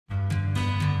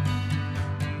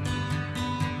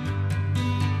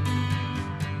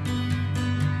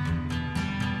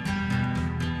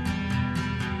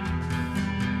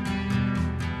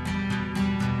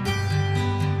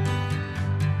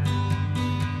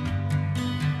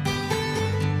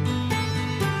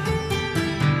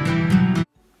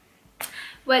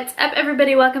What's up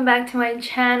everybody, welcome back to my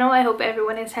channel. I hope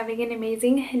everyone is having an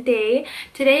amazing day.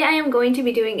 Today I am going to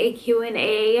be doing a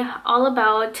Q&A all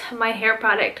about my hair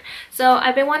product. So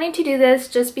I've been wanting to do this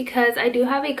just because I do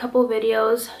have a couple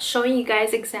videos showing you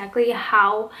guys exactly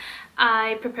how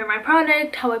I prepare my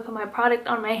product, how I put my product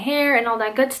on my hair and all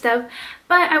that good stuff.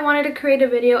 But I wanted to create a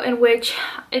video in which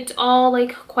it's all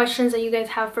like questions that you guys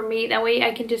have for me. That way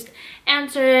I can just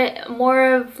answer it,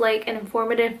 more of like an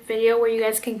informative video where you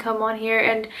guys can come on here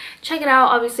and check it out,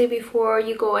 obviously, before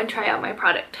you go and try out my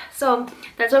product. So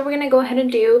that's what we're gonna go ahead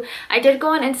and do. I did go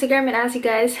on Instagram and ask you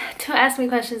guys to ask me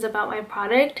questions about my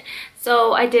product.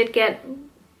 So I did get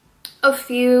a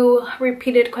few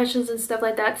repeated questions and stuff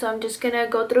like that, so I'm just gonna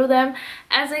go through them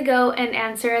as I go and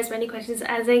answer as many questions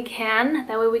as I can.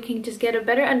 That way we can just get a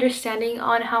better understanding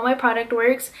on how my product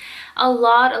works. A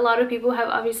lot of people have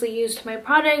obviously used my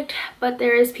product, but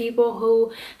there is people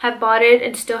who have bought it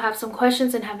and still have some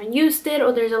questions and haven't used it,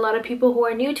 or there's a lot of people who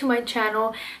are new to my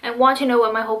channel and want to know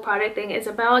what my whole product thing is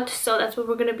about. So that's what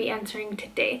we're going to be answering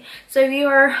today. So if you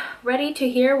are ready to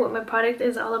hear what my product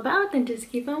is all about, then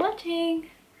just keep on watching.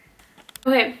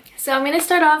 Okay, so I'm going to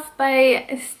start off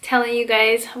by telling you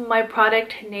guys my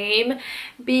product name,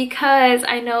 because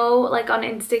I know like on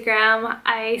Instagram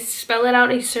I spell it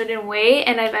out a certain way,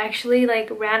 and I've actually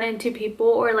like ran into people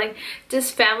or like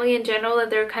just family in general that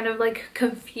they're kind of like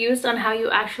confused on how you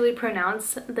actually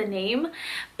pronounce the name.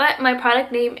 But my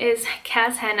product name is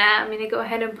KASSHENNA. I'm going to go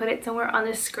ahead and put it somewhere on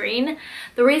the screen.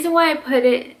 The reason why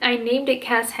I named it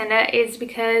KASSHENNA is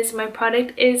because my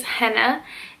product is henna,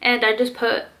 and I just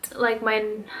put like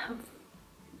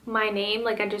my name,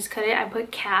 like I just cut it, I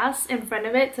put Cass in front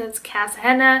of it, so it's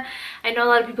KASSHENNA. I know a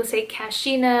lot of people say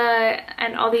KASSHENNA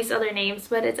and all these other names,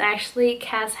 but it's actually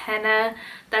KASSHENNA.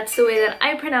 That's the way that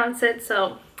I pronounce it.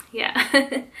 So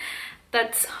yeah,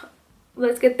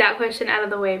 let's get that question out of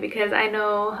the way, because I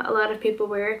know a lot of people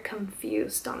were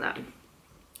confused on that.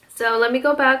 So let me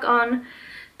go back on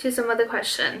to some of the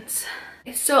questions.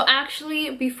 So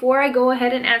actually, before I go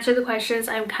ahead and answer the questions,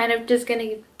 I'm kind of just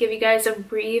gonna give you guys a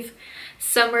brief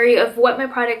summary of what my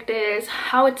product is,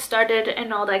 how it started,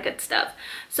 and all that good stuff.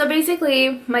 So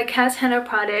basically, my KASSHENNA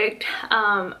product,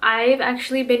 I've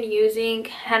actually been using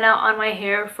henna on my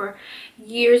hair for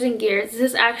years and years. This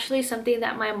is actually something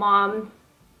that my mom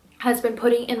has been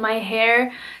putting in my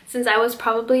hair since I was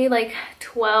probably like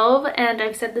 12, and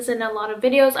I've said this in a lot of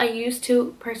videos. I used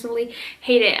to personally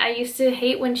hate it. I used to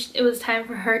hate when it was time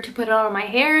for her to put it on my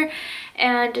hair,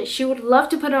 and she would love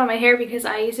to put it on my hair because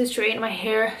I used to straighten my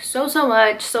hair so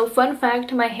much. So fun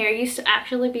fact, my hair used to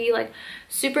actually be like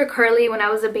super curly when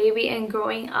I was a baby and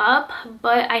growing up,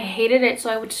 but I hated it, so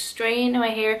I would straighten my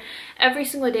hair every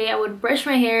single day. I would brush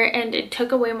my hair and it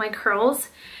took away my curls,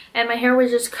 and my hair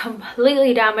was just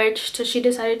completely damaged. So she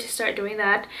decided to start doing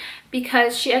that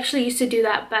because she actually used to do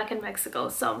that back in Mexico.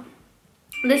 So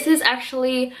this is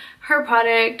actually her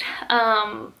product.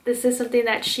 This is something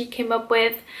that she came up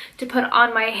with to put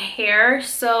on my hair.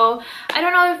 So I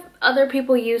don't know if other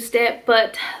people used it,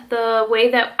 but the way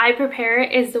that I prepare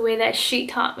it is the way that she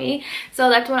taught me. So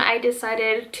that's when I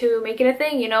decided to make it a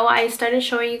thing. You know, I started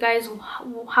showing you guys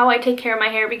how I take care of my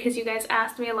hair, because you guys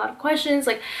asked me a lot of questions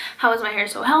like, how is my hair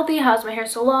so healthy, how is my hair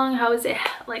so long, how is it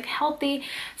like healthy?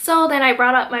 So then I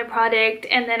brought up my product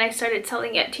and then I started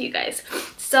selling it to you guys.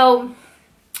 So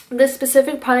the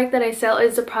specific product that I sell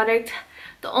is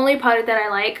the only product that I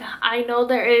like. I know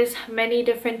there is many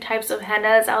different types of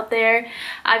hennas out there.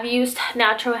 I've used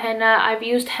natural henna. I've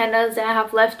used hennas that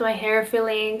have left my hair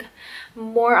feeling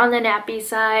more on the nappy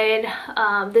side.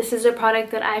 This is a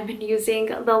product that I've been using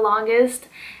the longest.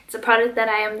 It's a product that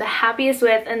I am the happiest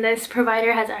with, and this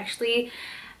provider has actually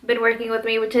been working with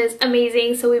me, which is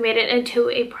amazing. So we made it into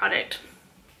a product.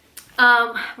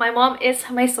 My mom is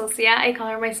my socia. I call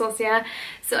her my socia.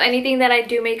 So anything that I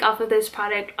do make off of this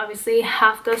product, obviously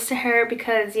half goes to her,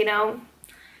 because, you know,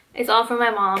 it's all for my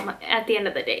mom at the end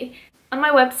of the day. On my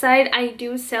website, I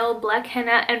do sell black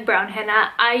henna and brown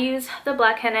henna. I use the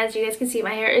black henna. As you guys can see,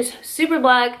 my hair is super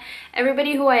black.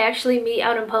 Everybody who I actually meet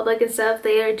out in public and stuff,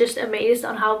 they are just amazed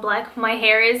on how black my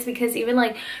hair is, because even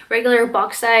like regular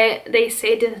box dye, they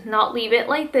say to not leave it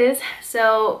like this.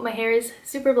 So my hair is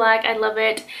super black. I love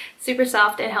it. Super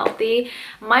soft and healthy.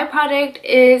 My product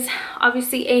is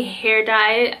obviously a hair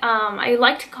dye. I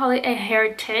like to call it a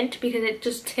hair tint because it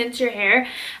just tints your hair,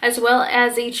 as well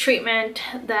as a treatment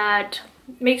that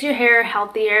makes your hair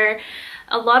healthier.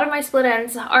 A lot of my split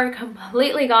ends are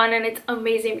completely gone, and it's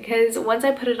amazing because once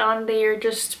I put it on, they are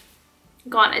just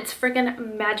gone. It's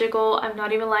freaking magical. I'm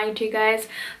not even lying to you guys.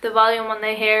 The volume on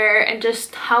the hair and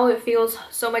just how it feels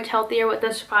so much healthier with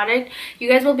this product, you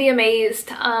guys will be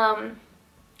amazed.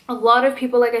 a lot of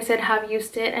people, like I said, have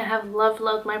used it and have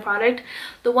loved my product.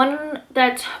 The one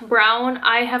that's brown,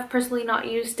 I have personally not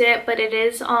used it, but it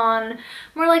is on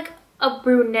more like a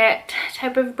brunette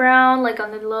type of brown, like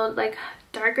on the little like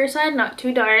darker side, not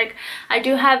too dark. I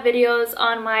do have videos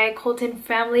on my Colton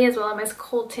family as well as my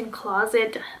Colton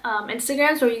closet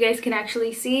Instagrams, where you guys can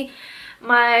actually see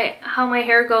how my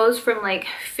hair goes from like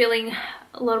feeling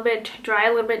a little bit dry,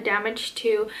 a little bit damaged,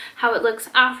 to how it looks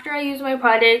after I use my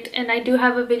product. And I do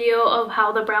have a video of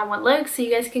how the brown one looks, so you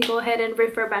guys can go ahead and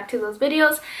refer back to those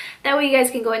videos. That way you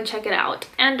guys can go and check it out.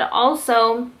 And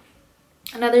also,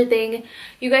 another thing,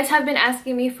 you guys have been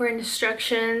asking me for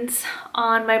instructions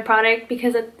on my product,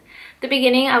 because at the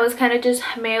beginning I was kind of just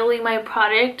mailing my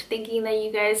product thinking that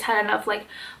you guys had enough like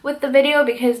with the video,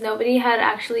 because nobody had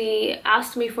actually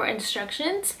asked me for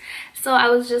instructions. So I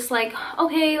was just like,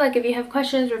 okay, like if you have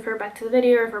questions, refer back to the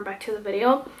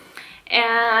video.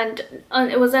 And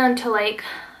it wasn't until like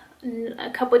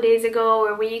a couple of days ago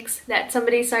or weeks that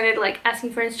somebody started like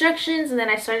asking for instructions, and then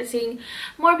I started seeing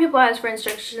more people ask for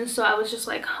instructions. So I was just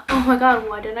like, oh my god,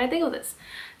 why didn't I think of this?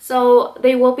 So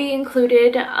they will be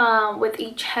included with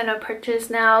each henna purchase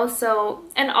now. So,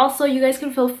 and also you guys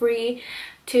can feel free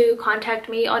to contact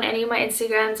me on any of my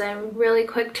Instagrams. I'm really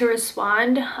quick to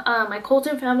respond. My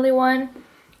Colton family one,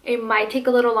 it might take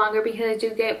a little longer because I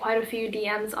do get quite a few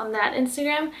DMs on that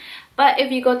Instagram. But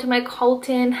if you go to my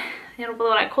Colton,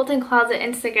 below that Colton closet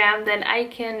Instagram, then I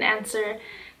can answer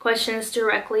questions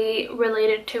directly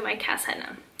related to my cast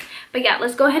henna. But yeah,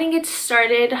 let's go ahead and get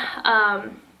started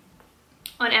on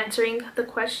answering the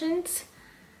questions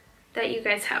that you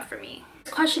guys have for me.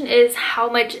 This question is, how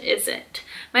much is it?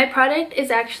 My product is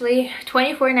actually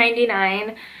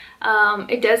 $24.99.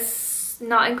 It does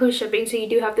not include shipping, so you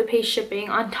do have to pay shipping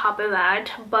on top of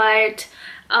that. But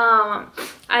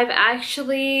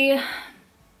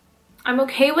I'm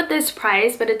okay with this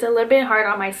price, but it's a little bit hard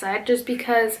on my side just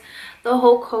because the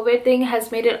whole COVID thing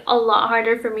has made it a lot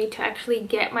harder for me to actually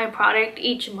get my product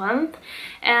each month.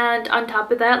 And on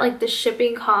top of that, like the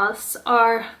shipping costs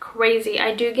are crazy.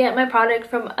 I do get my product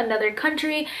from another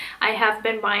country. I have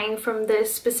been buying from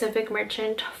this specific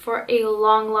merchant for a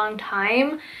long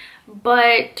time,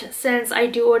 but since I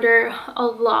do order a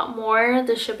lot more,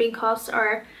 the shipping costs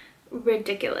are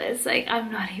ridiculous. Like,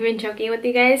 I'm not even joking with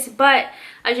you guys. But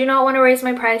I do not want to raise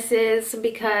my prices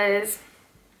because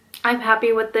I'm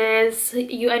happy with this.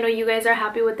 I know you guys are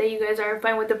happy with it. You guys are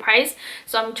fine with the price,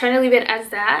 so I'm trying to leave it as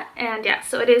that. And yeah,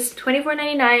 so it is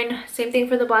 $24.99. Same thing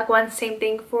for the black one, same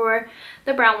thing for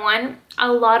the brown one.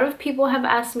 A lot of people have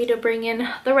asked me to bring in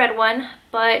the red one,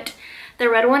 but the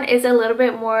red one is a little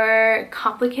bit more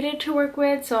complicated to work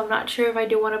with, so I'm not sure if I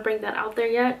do want to bring that out there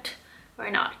yet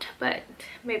or not, but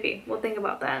maybe we'll think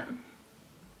about that.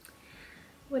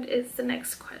 What is the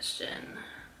next question?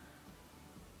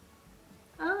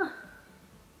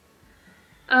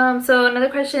 So another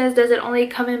question is, does it only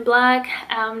come in black?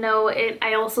 No,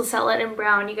 I also sell it in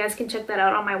brown. You guys can check that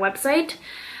out on my website.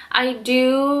 I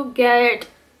do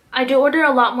order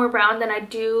a lot more brown than I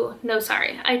do,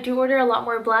 I do order a lot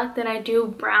more black than I do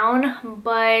brown,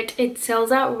 but it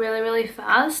sells out really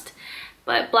fast.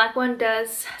 But black one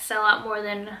does sell out more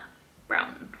than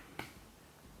brown.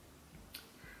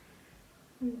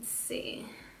 Let's see.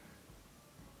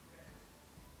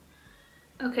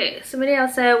 Okay, somebody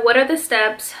else said, what are the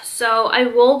steps? So I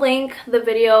will link the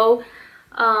video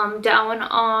down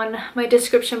on my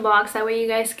description box. That way you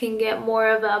guys can get more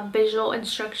of a visual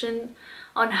instruction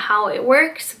on how it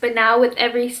works. But now with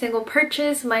every single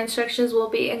purchase, my instructions will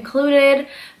be included.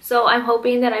 So I'm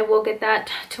hoping that I will get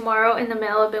that tomorrow in the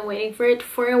mail. I've been waiting for it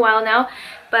for a while now,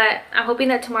 but I'm hoping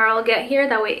that tomorrow I'll get here.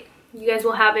 That way you guys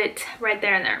will have it right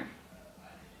there and there.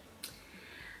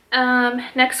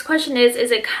 Next question is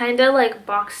it kind of like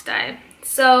box dye?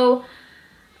 So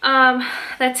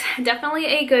that's definitely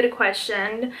a good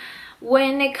question.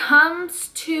 When it comes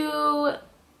to,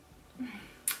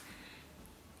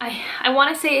 I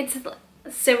want to say it's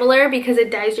similar because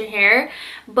it dyes your hair,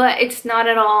 but it's not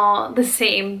at all the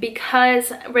same,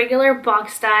 because regular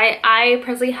box dye, I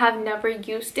personally have never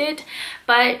used it,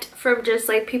 but from just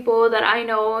like people that I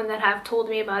know and that have told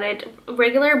me about it,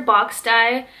 regular box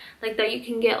dye like that you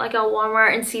can get like at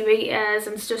Walmart and CVS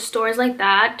and just stores like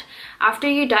that, after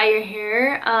you dye your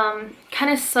hair,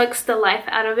 kind of sucks the life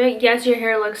out of it. Yes, your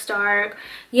hair looks dark.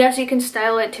 Yes, you can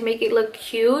style it to make it look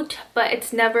cute, but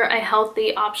it's never a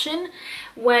healthy option.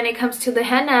 When it comes to the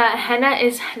henna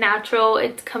is natural.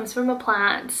 It comes from a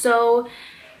plant, so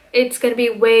it's gonna be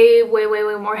way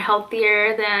more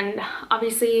healthier than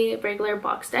obviously regular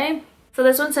box dye. So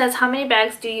this one says, how many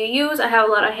bags do you use? I have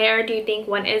a lot of hair. Do you think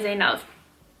one is enough?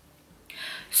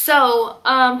 So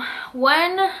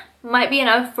one might be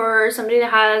enough for somebody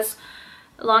that has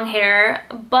long hair,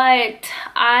 but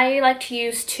I like to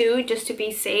use two just to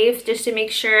be safe, just to make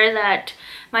sure that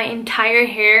my entire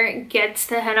hair gets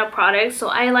the henna product. So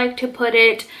I like to put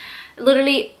it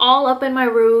literally all up in my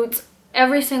roots,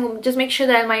 every single, just make sure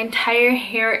that my entire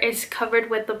hair is covered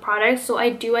with the product. So I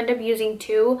do end up using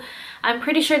two. I'm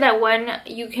pretty sure that one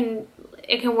it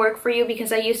can work for you,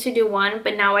 because I used to do one,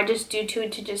 but now I just do two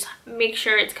to just make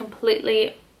sure it's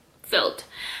completely filled.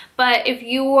 But if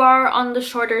you are on the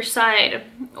shorter side,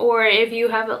 or if you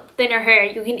have thinner hair,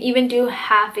 you can even do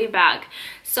half a bag.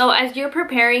 So as you're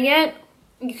preparing it,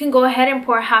 you can go ahead and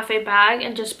pour half a bag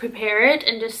and just prepare it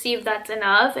and just see if that's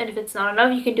enough. And if it's not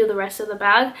enough, you can do the rest of the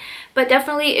bag. But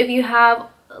definitely if you have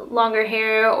longer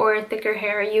hair or thicker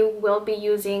hair, you will be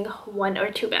using 1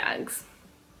 or 2 bags.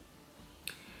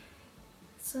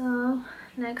 So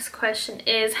next question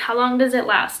is, how long does it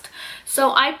last?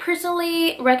 So I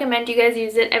personally recommend you guys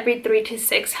use it every 3 to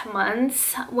 6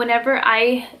 months. Whenever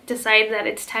I decide that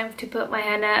it's time to put my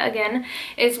henna again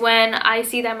is when I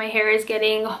see that my hair is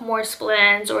getting more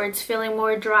splits, or it's feeling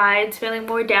more dry, it's feeling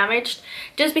more damaged,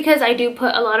 just because I do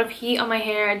put a lot of heat on my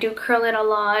hair. I do curl it a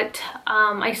lot.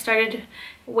 I started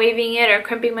waving it or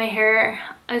crimping my hair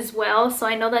as well, so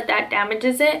I know that that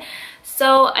damages it.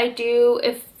 So I do,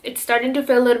 if it's starting to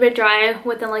feel a little bit dry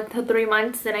within like the 3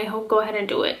 months, then I hope go ahead and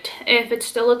do it. If it's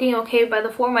still looking okay by the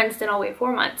 4 months, then I'll wait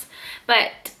 4 months.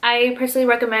 But I personally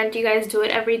recommend you guys do it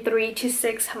every 3 to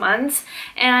 6 months.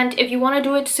 And if you want to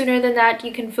do it sooner than that,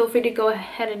 you can feel free to go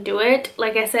ahead and do it.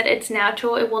 Like I said, it's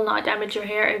natural. It will not damage your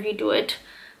hair if you do it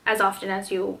as often as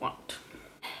you want.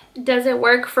 Does it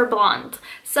work for blondes?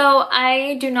 So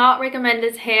I do not recommend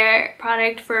this hair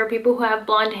product for people who have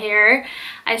blonde hair.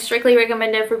 I strictly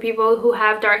recommend it for people who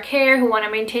have dark hair, who want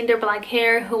to maintain their black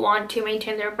hair, who want to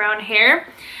maintain their brown hair.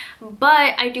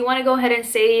 But I do want to go ahead and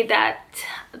say that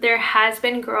there has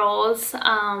been girls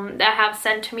that have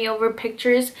sent me over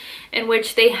pictures in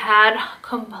which they had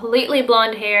completely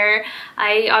blonde hair.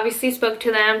 I obviously spoke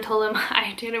to them, told them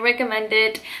I didn't recommend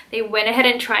it. They went ahead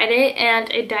and tried it,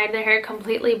 and it dyed their hair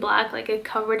completely black. Like, it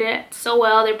covered it so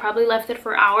well. They probably left it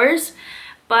for hours.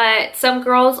 But some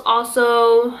girls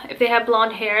also, if they have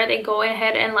blonde hair, they go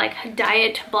ahead and like dye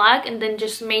it black and then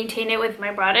just maintain it with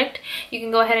my product. You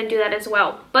can go ahead and do that as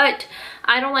well. But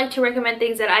I don't like to recommend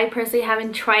things that I personally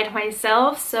haven't tried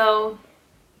myself. So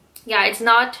yeah, it's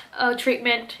not a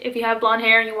treatment. If you have blonde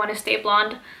hair and you want to stay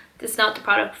blonde, this is not the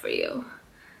product for you.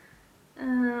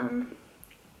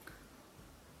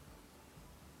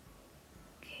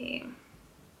 Okay.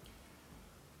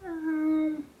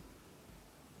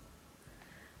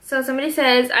 So somebody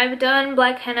says, I've done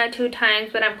black henna 2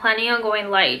 times, but I'm planning on going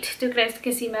light. ¿Tú crees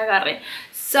que sí me agarre?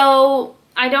 So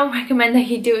I don't recommend that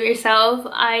you do it yourself.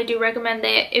 I do recommend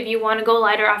that if you want to go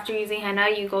lighter after using henna,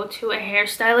 you go to a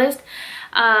hairstylist.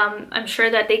 I'm sure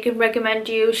that they can recommend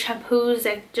you shampoos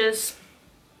that just,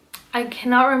 I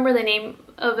cannot remember the name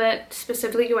of it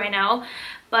specifically right now,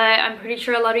 but I'm pretty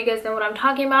sure a lot of you guys know what I'm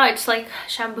talking about. It's like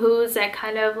shampoos that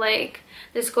kind of like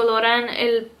descoloran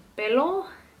el pelo.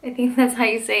 I think that's how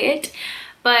you say it.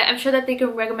 But I'm sure that they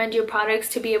can recommend you products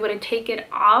to be able to take it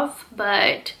off.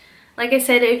 But like I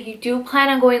said, if you do plan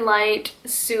on going light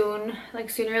soon, like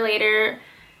sooner or later,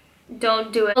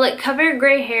 don't do it. Will it cover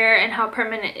gray hair, and how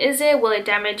permanent is it? Will it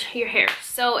damage your hair?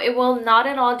 So it will not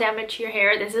at all damage your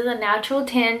hair. This is a natural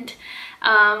tint.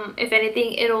 If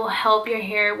anything, it'll help your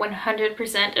hair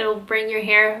 100%. It'll bring your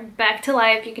hair back to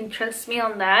life. You can trust me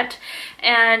on that.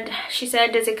 And she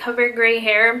said, does it cover gray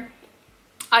hair?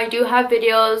 I do have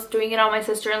videos doing it on my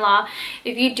sister-in-law.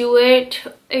 If you do it,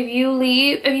 if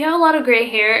you have a lot of gray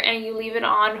hair and you leave it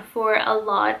on for a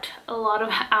lot of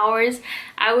hours,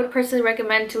 I would personally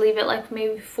recommend to leave it like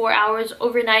maybe 4 hours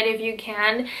overnight if you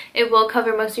can. It will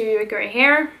cover most of your gray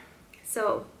hair.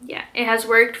 So yeah, it has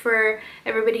worked for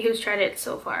everybody who's tried it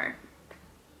so far.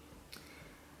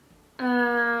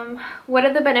 What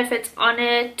are the benefits on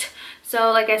it?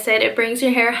 So like I said, it brings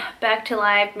your hair back to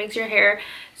life, makes your hair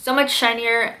so much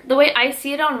shinier. The way I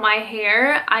see it on my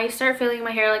hair, I start feeling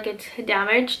my hair like it's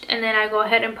damaged, and then I go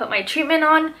ahead and put my treatment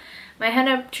on, my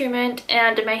henna treatment,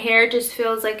 and my hair just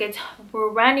feels like it's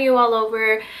brand new all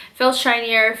over, feels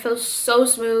shinier, feels so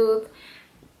smooth,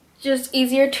 just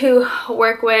easier to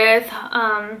work with.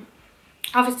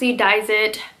 Obviously dyes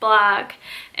it black,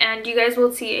 and you guys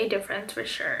will see a difference for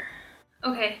sure.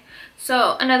 Okay,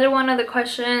 so another one of the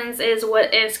questions is,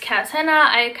 what is KASSHENNA?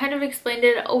 I kind of explained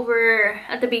it over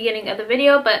at the beginning of the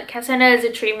video, but KASSHENNA is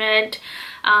a treatment.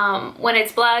 When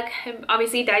it's black, it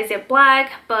obviously dyes it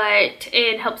black, but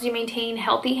it helps you maintain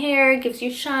healthy hair, gives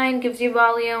you shine, gives you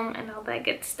volume, and all that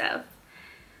good stuff.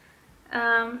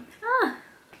 Ah,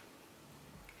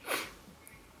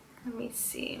 let me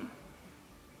see.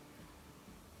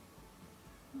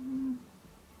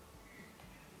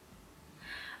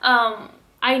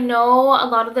 I know a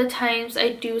lot of the times I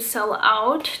do sell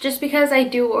out just because I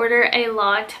do order a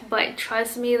lot, but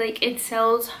trust me, like, it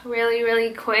sells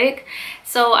really quick.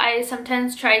 So I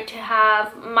sometimes try to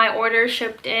have my order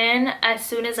shipped in as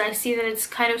soon as I see that it's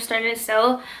kind of starting to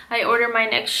sell. I order my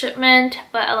next shipment,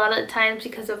 but a lot of the times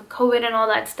because of COVID and all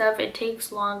that stuff, it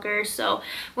takes longer. So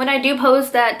when I do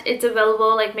post that it's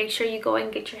available, like, make sure you go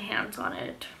and get your hands on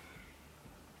it.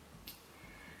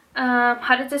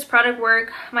 How does this product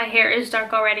work? My hair is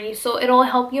dark already, so it'll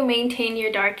help you maintain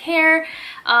your dark hair.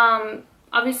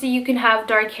 Obviously you can have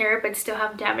dark hair but still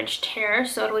have damaged hair,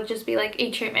 so it will just be like a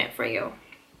treatment for you.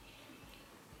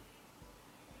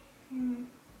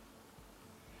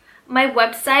 My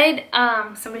website,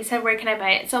 somebody said where can I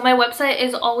buy it? So my website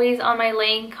is always on my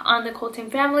link on the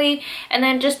Colton family, and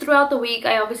then just throughout the week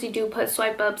I obviously do put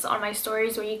swipe ups on my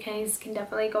stories where you guys can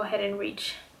definitely go ahead and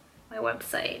reach my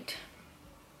website.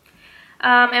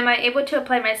 Am I able to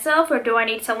apply myself, or do I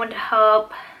need someone to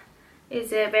help?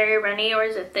 Is it very runny or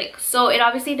is it thick? So it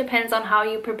obviously depends on how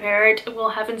you prepare it. It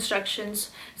will have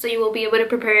instructions, so you will be able to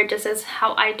prepare it just as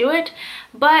how I do it.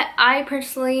 But I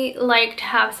personally like to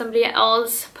have somebody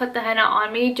else put the henna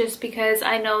on me, just because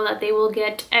I know that they will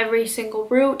get every single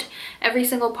root, every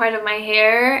single part of my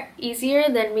hair easier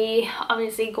than me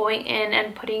obviously going in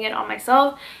and putting it on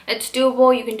myself. It's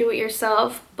doable, you can do it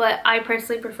yourself, but I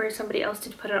personally prefer somebody else to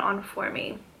put it on for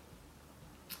me.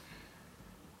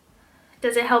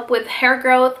 Does it help with hair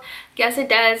growth? Yes, it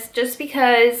does, just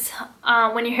because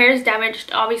when your hair is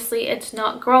damaged, obviously it's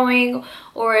not growing,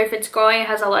 or if it's growing it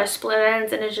has a lot of split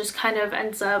ends and it just kind of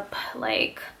ends up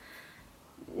like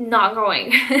not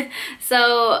growing.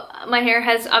 So my hair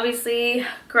has obviously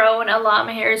grown a lot.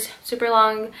 My hair is super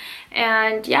long,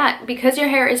 and yeah, because your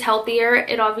hair is healthier,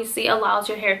 it obviously allows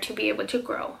your hair to be able to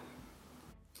grow.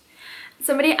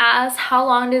 Somebody asked, how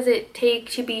long does it take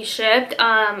to be shipped?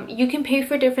 You can pay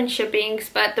for different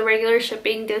shippings, but the regular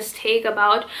shipping does take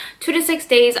about 2 to 6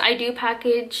 days. I do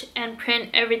package and print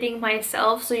everything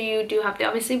myself, so you do have to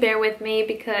obviously bear with me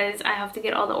because I have to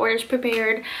get all the orders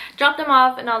prepared, drop them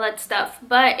off and all that stuff.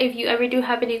 But if you ever do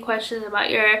have any questions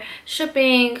about your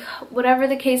shipping, whatever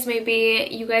the case may be,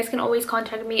 you guys can always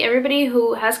contact me. Everybody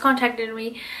who has contacted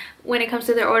me when it comes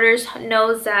to their orders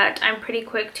knows that I'm pretty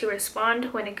quick to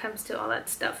respond when it comes to all that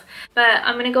stuff. But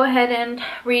I'm gonna go ahead and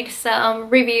read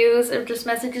some reviews or just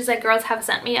messages that girls have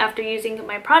sent me after using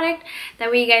my product.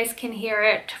 That way you guys can hear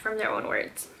it from their own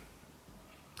words.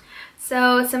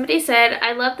 So somebody said,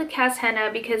 I love the cast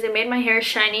henna because it made my hair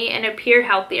shiny and appear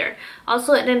healthier.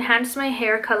 Also, it enhanced my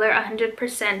hair color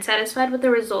 100%. Satisfied with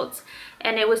the results,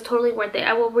 and it was totally worth it.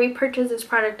 I will repurchase this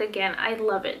product again. I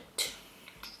love it.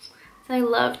 I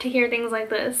love to hear things like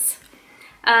this.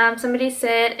 Somebody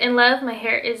said, in love, my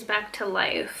hair is back to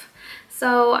life.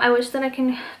 So I wish that I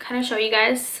can kind of show you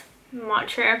guys. I'm not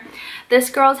sure. This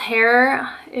girl's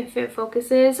hair, if it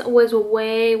focuses, was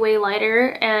way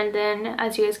lighter, and then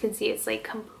as you guys can see, it's like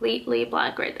completely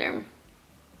black right there.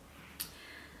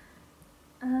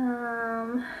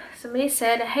 Somebody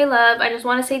said, hey love, I just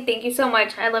want to say thank you so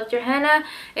much. I loved your henna.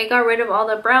 It got rid of all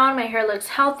the brown. My hair looks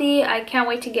healthy. I can't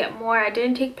wait to get more. I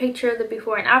didn't take a picture of the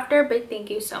before and after, but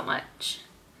thank you so much.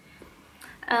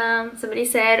 Somebody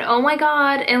said, oh my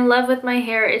god, in love with my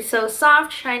hair. It's so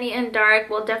soft, shiny, and dark.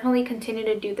 We'll definitely continue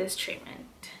to do this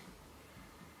treatment.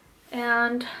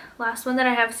 And last one that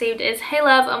I have saved is, hey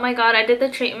love, oh my god, I did the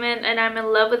treatment and I'm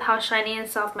in love with how shiny and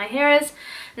soft my hair is.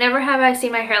 Never have I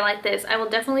seen my hair like this. I will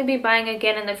definitely be buying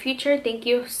again in the future. Thank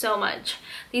you so much.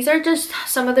 These are just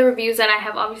some of the reviews that I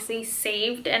have obviously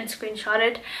saved and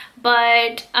screenshotted,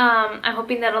 but I'm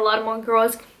hoping that a lot more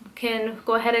girls can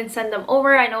go ahead and send them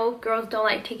over. I know girls don't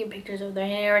like taking pictures of their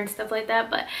hair and stuff like that,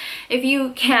 but if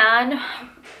you can,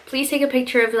 please take a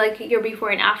picture of like your before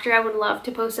and after. I would love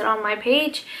to post it on my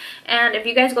page. And if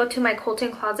you guys go to my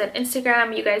Colton Closet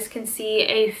Instagram, you guys can see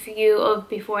a few of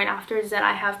before and afters that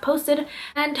I have posted.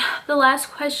 And the last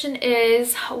question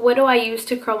is, what do I use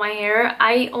to curl my hair?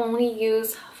 I only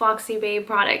use Foxy Babe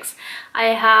products. I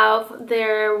have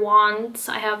their wands,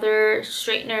 I have their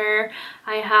straightener,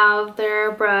 I have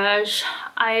their brush.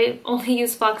 I only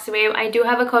use Foxy Babe. I do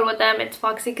have a code with them. It's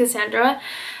Foxy Cassandra.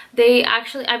 They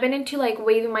actually, I've been into like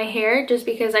waving my hair just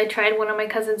because I tried one of my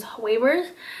cousin's wavers.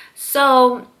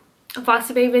 So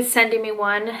Foxy Babe is sending me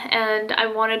one, and I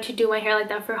wanted to do my hair like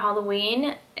that for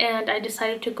Halloween, and I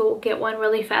decided to go get one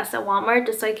really fast at Walmart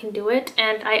just so I can do it,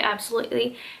 and I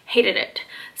absolutely hated it.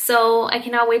 So I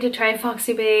cannot wait to try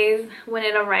Foxy Babe when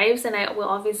it arrives, and I will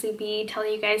obviously be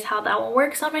telling you guys how that one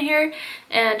works on my hair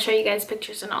and show you guys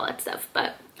pictures and all that stuff.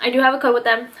 But I do have a code with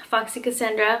them, Foxy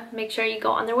Cassandra. Make sure you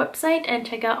go on their website and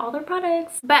check out all their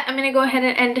products. But I'm gonna go ahead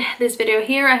and end this video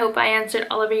here. I hope I answered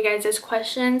all of you guys'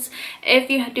 questions. If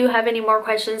you do have any more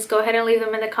questions, go ahead and leave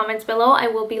them in the comments below. I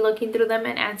will be looking through them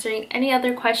and answering any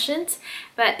other questions.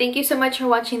 But thank you so much for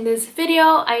watching this video.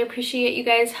 I appreciate you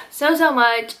guys so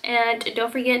much, and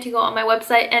don't forget to go on my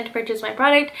website and to purchase my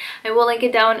product. I will link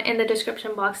it down in the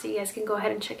description box so you guys can go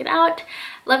ahead and check it out.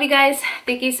 Love you guys.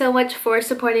 Thank you so much for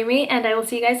supporting me, and I will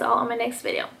see you guys all on my next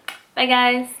video. Bye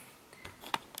guys.